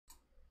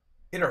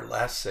In our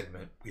last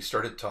segment, we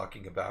started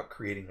talking about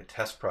creating a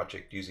test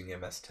project using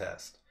MS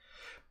Test.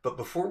 But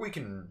before we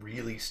can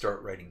really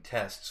start writing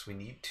tests, we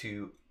need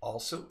to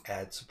also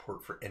add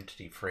support for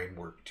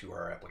EntityFramework to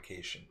our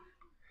application.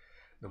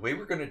 The way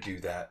we're going to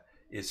do that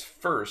is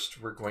first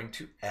we're going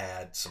to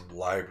add some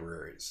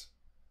libraries.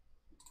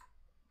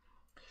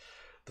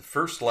 The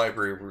first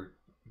library we're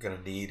going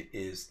to need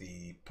is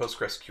the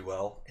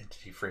PostgreSQL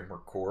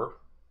EntityFramework core.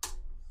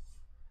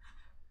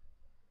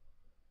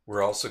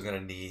 We're also going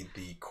to need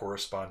the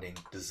corresponding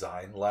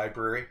design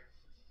library.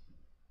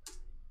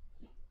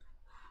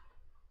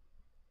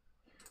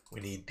 We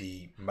need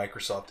the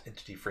Microsoft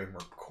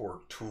EntityFramework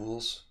Core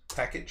Tools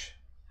package.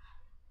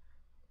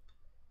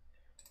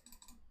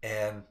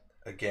 And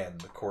again,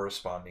 the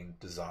corresponding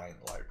design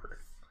library.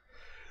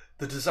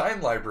 The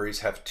design libraries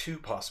have two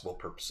possible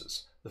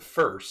purposes. The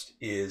first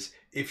is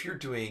if you're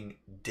doing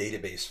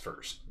database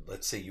first.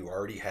 Let's say you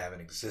already have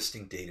an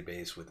existing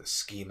database with a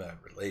schema and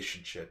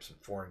relationships and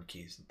foreign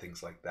keys and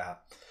things like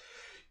that.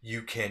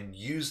 You can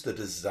use the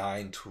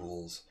design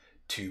tools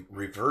to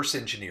reverse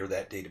engineer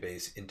that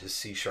database into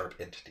C#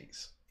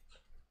 entities.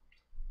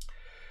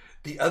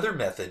 The other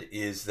method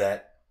is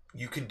that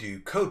you can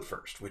do code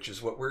first, which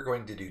is what we're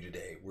going to do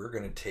today. We're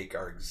going to take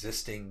our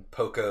existing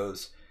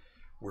POCOs,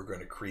 we're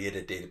going to create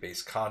a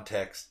database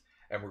context,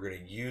 and we're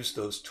going to use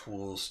those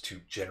tools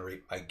to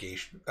generate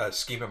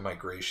schema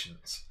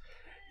migrations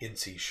in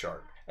C#.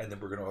 And then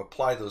we're going to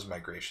apply those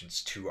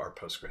migrations to our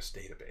Postgres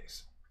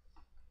database.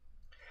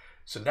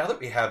 So now that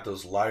we have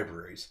those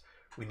libraries,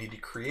 we need to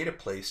create a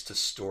place to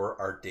store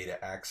our data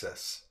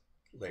access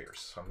layers.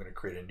 So I'm going to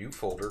create a new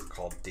folder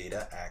called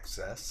Data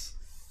Access.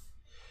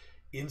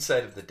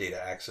 Inside of the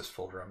Data Access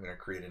folder, I'm going to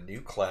create a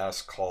new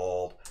class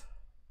called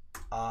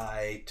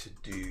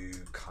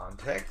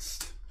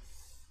IToDoContext.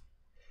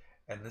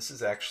 And this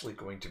is actually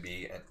going to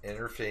be an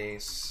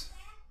interface.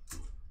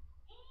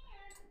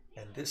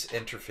 And this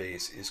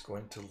interface is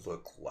going to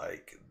look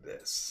like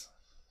this.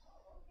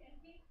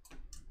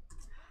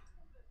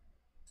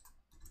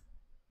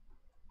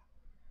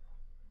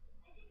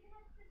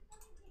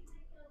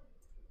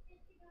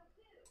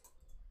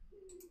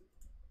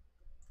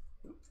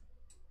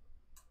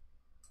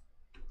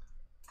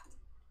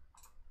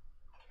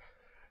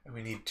 And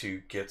we need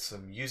to get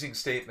some using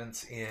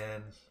statements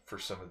in for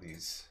some of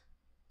these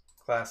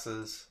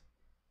classes.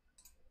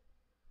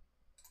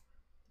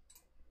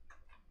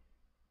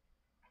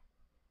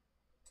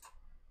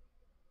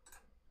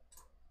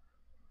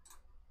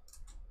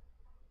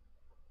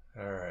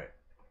 All right,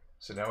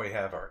 so now we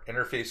have our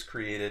interface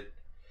created.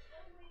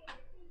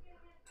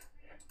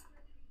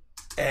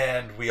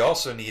 And we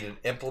also need an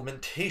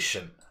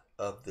implementation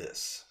of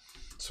this.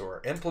 So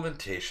our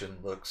implementation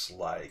looks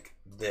like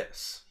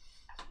this.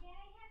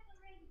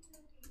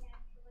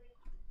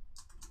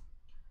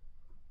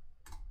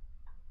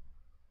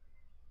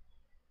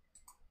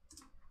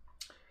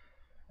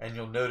 And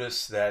you'll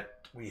notice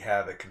that we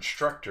have a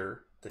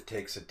constructor that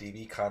takes a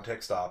DB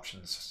context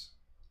options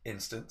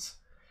instance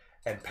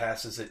and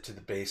passes it to the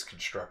base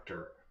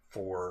constructor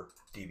for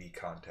DB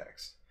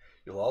context.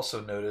 You'll also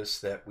notice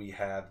that we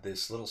have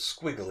this little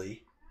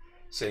squiggly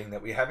saying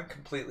that we haven't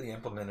completely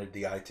implemented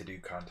the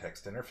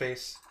IToDoContext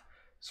interface.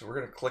 So we're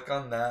going to click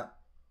on that.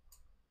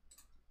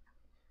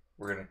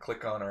 We're going to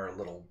click on our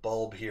little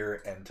bulb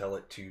here and tell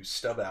it to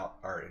stub out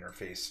our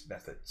interface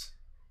methods.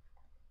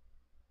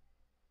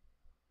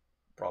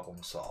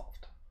 Problem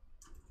solved.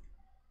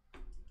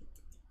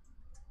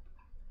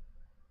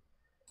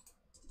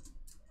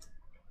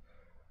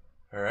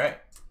 All right.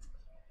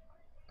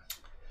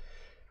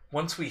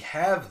 Once we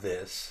have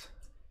this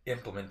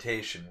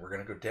implementation, we're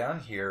going to go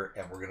down here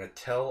and we're going to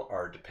tell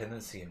our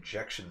dependency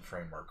injection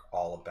framework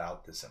all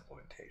about this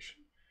implementation.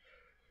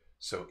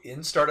 So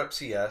in Startup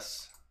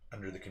CS,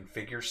 under the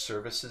configure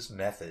services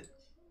method,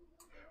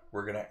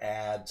 we're going to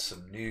add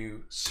some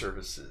new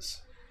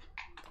services.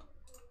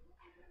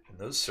 And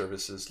those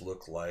services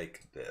look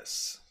like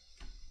this.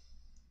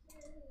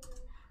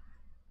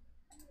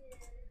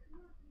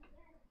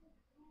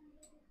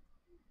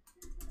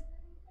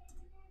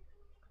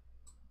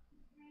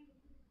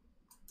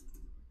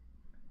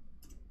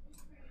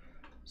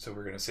 So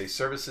we're going to say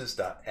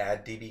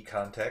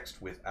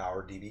services.addDBContext with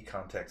our DB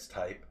context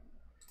type.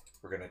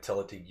 We're going to tell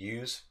it to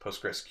use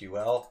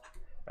PostgreSQL,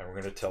 and we're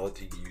going to tell it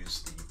to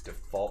use the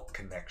default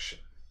connection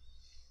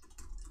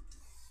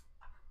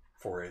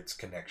for its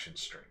connection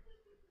string.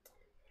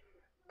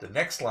 The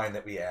next line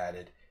that we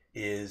added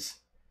is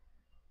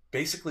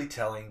basically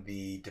telling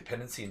the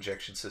dependency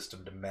injection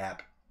system to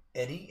map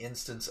any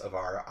instance of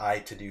our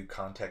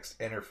IToDoContext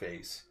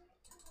interface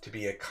to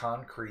be a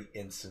concrete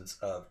instance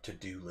of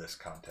to-do list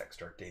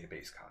context, our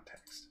database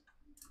context.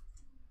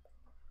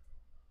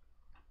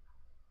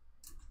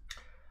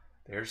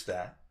 There's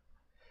that.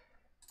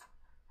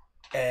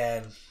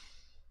 And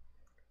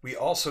we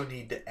also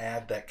need to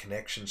add that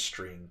connection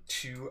string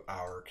to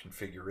our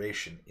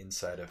configuration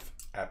inside of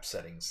app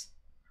settings,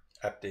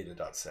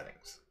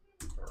 appdata.settings,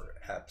 or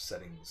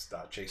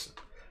appsettings.json.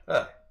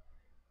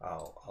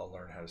 I'll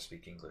learn how to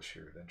speak English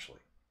here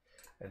eventually.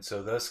 And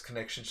so those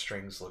connection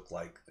strings look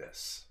like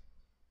this.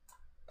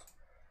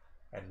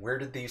 And where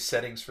did these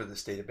settings for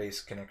this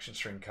database connection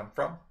string come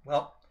from?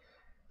 Well,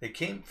 they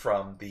came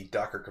from the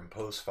Docker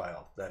Compose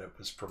file that it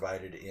was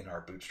provided in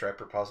our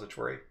Bootstrap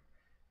repository.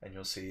 And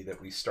you'll see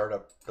that we start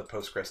up the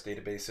Postgres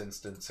database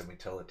instance and we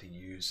tell it to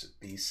use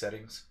these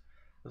settings.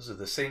 Those are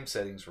the same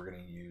settings we're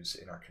going to use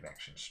in our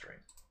connection string.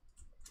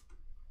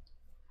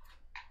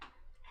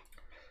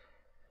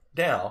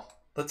 Now,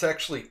 let's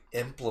actually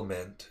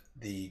implement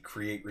the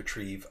create,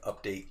 retrieve,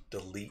 update,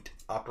 delete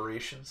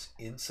operations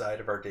inside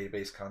of our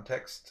database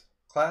context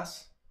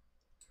class.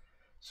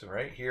 So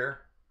right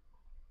here,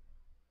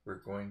 we're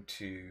going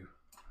to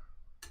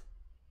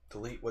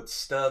delete what's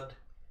stubbed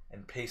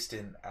and paste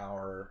in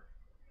our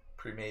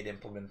pre-made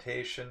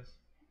implementation.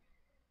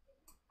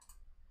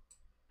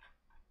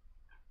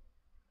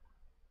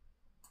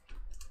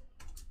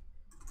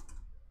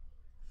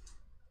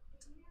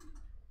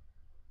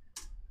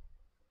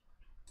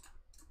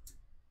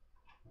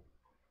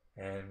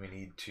 And we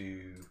need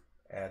to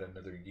add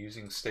another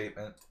using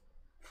statement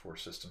for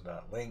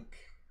system.link.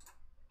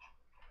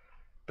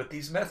 But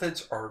these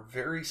methods are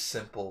very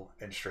simple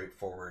and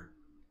straightforward.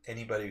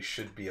 Anybody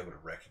should be able to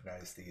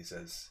recognize these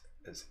as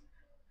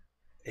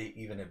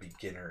even a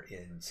beginner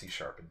in C#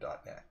 and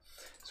 .NET.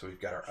 So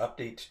we've got our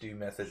update to do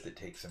method that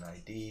takes an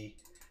ID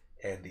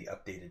and the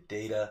updated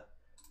data.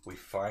 We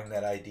find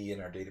that ID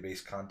in our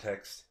database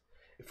context.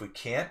 If we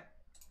can't,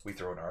 we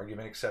throw an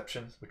argument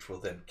exception, which will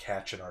then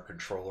catch in our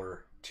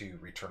controller to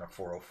return a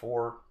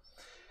 404.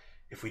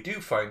 If we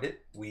do find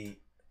it, we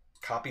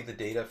copy the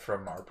data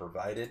from our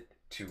provided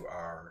to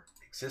our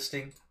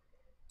existing.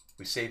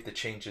 We save the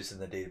changes in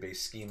the database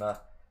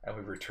schema, and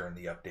we return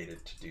the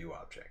updated to-do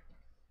object.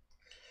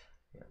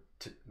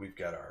 We've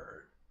got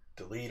our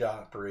delete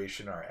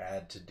operation, our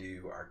add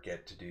to-do, our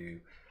get to-do.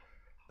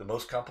 The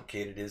most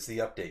complicated is the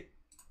update,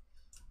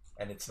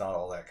 and it's not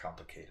all that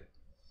complicated.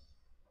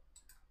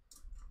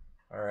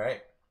 All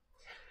right.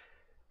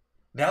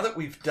 Now that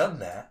we've done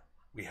that,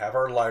 we have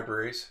our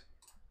libraries,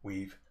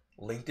 we've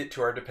linked it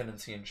to our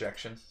dependency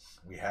injection,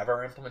 we have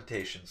our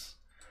implementations,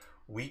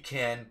 we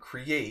can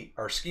create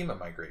our schema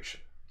migration.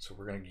 So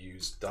we're going to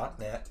use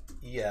 .NET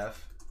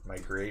EF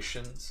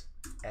migrations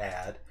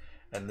add,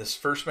 and this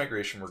first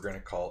migration we're going to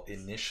call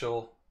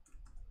initial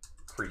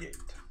create.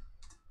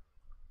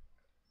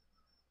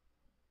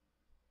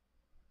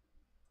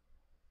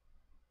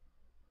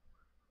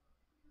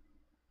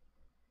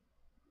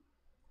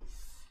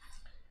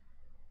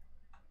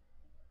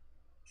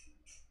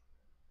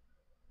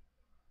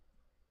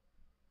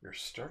 Your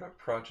startup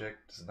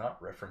project does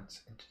not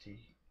reference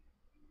entity.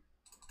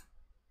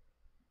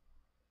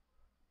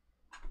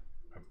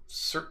 I'm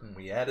certain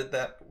we added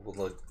that, but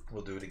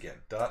we'll do it again.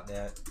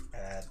 .NET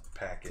add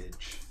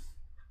package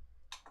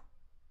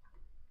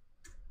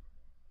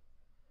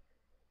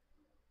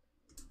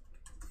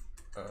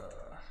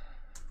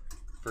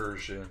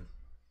version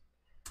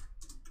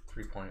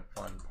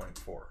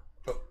 3.1.4.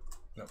 Oh,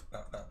 no,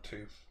 not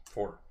 2,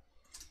 4.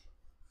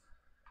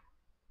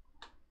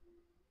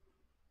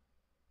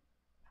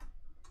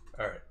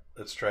 All right,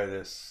 let's try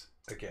this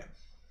again.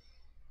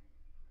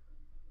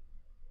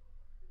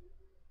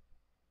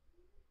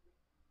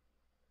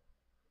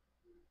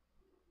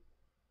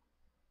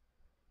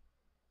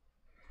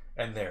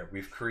 And there,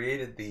 we've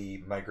created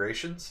the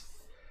migrations.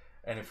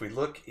 And if we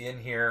look in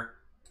here,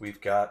 we've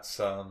got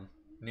some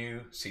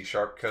new C#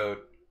 code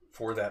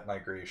for that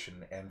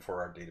migration and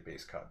for our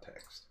database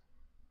context,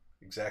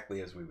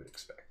 exactly as we would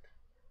expect.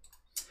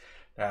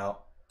 Now,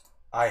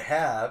 I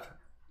have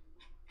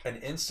an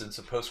instance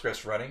of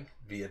Postgres running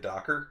via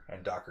Docker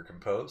and Docker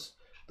Compose.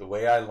 The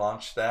way I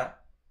launched that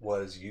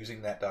was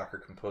using that Docker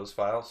Compose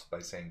files by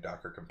saying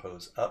Docker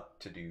Compose up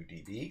to do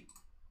DB.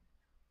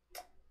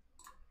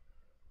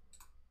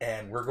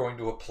 And we're going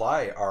to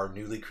apply our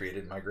newly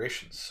created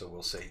migrations. So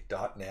we'll say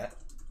 .NET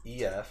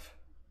EF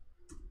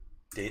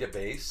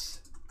database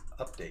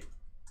update.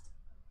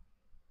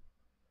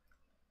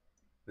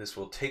 This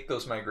will take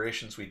those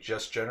migrations we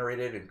just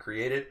generated and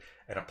created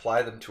and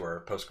apply them to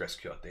our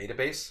PostgreSQL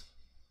database.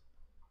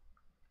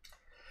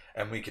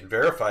 And we can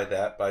verify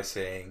that by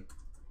saying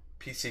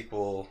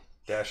psql-h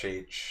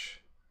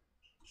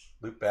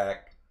loopback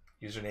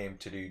username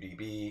to do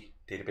DB,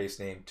 database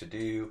name to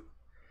do,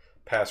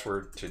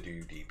 password to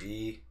do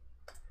DB,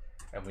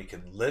 and we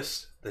can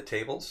list the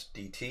tables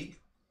DT,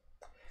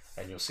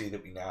 and you'll see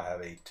that we now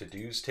have a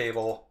to-dos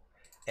table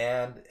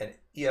and an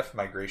EF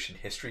migration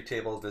history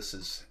table. This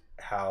is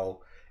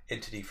how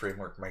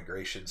EntityFramework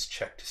migrations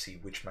check to see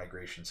which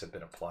migrations have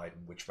been applied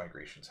and which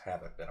migrations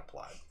haven't been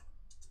applied.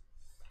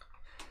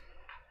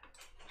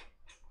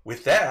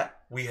 With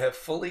that, we have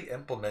fully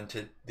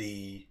implemented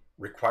the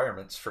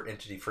requirements for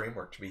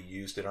EntityFramework to be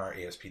used in our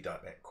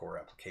ASP.NETCore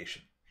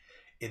application.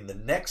 In the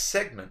next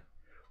segment,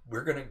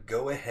 we're going to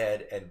go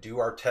ahead and do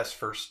our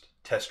test-first,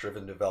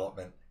 test-driven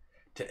development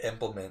to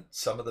implement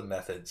some of the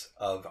methods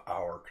of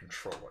our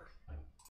controller.